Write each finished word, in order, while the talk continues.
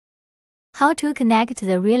How to connect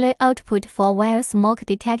the relay output for wire smoke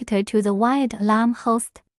detector to the wired alarm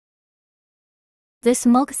host. The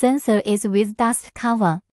smoke sensor is with dust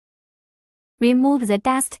cover. Remove the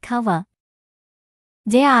dust cover.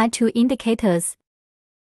 There are two indicators.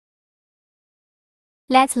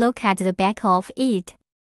 Let's look at the back of it.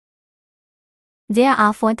 There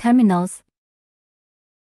are 4 terminals.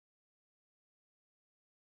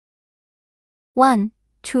 1,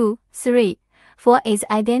 2, 3, 4 is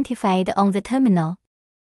identified on the terminal.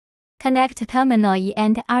 Connect terminal E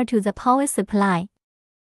and R to the power supply.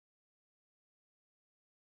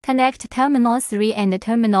 Connect terminal 3 and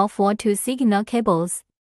terminal 4 to signal cables.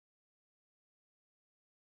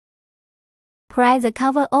 Pry the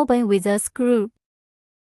cover open with a screw.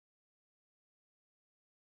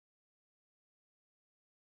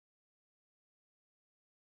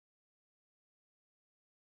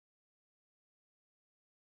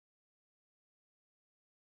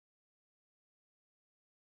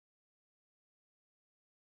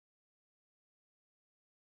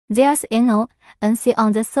 There's NO, NC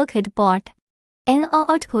on the circuit board. NO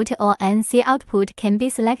output or NC output can be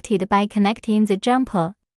selected by connecting the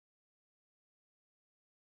jumper.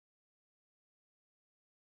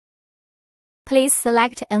 Please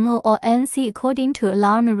select NO or NC according to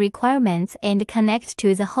alarm requirements and connect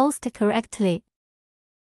to the host correctly.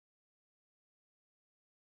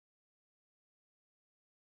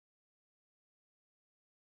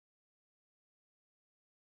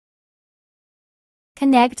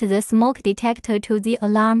 Connect the smoke detector to the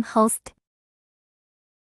alarm host.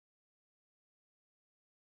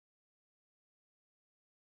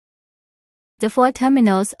 The 4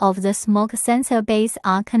 terminals of the smoke sensor base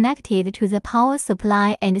are connected to the power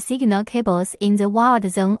supply and signal cables in the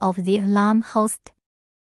wired zone of the alarm host.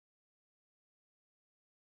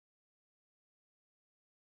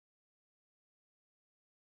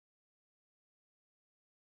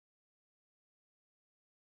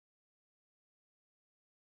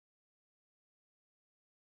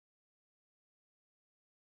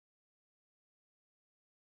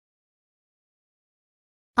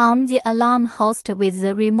 Arm the alarm host with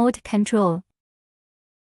the remote control.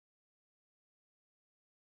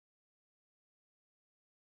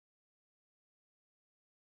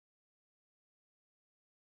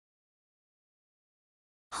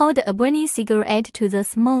 Hold a burning cigarette to the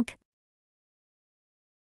smoke.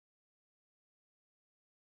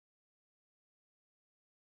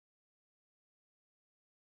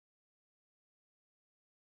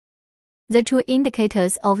 The 2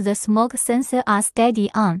 indicators of the smoke sensor are steady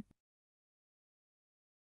on.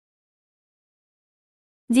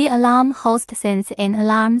 The alarm host sends an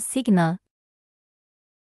alarm signal.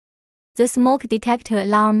 The smoke detector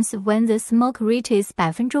alarms when the smoke reaches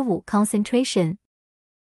 5% concentration.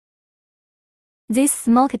 This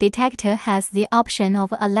smoke detector has the option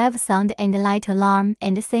of a live sound and light alarm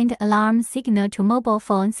and send alarm signal to mobile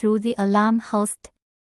phone through the alarm host.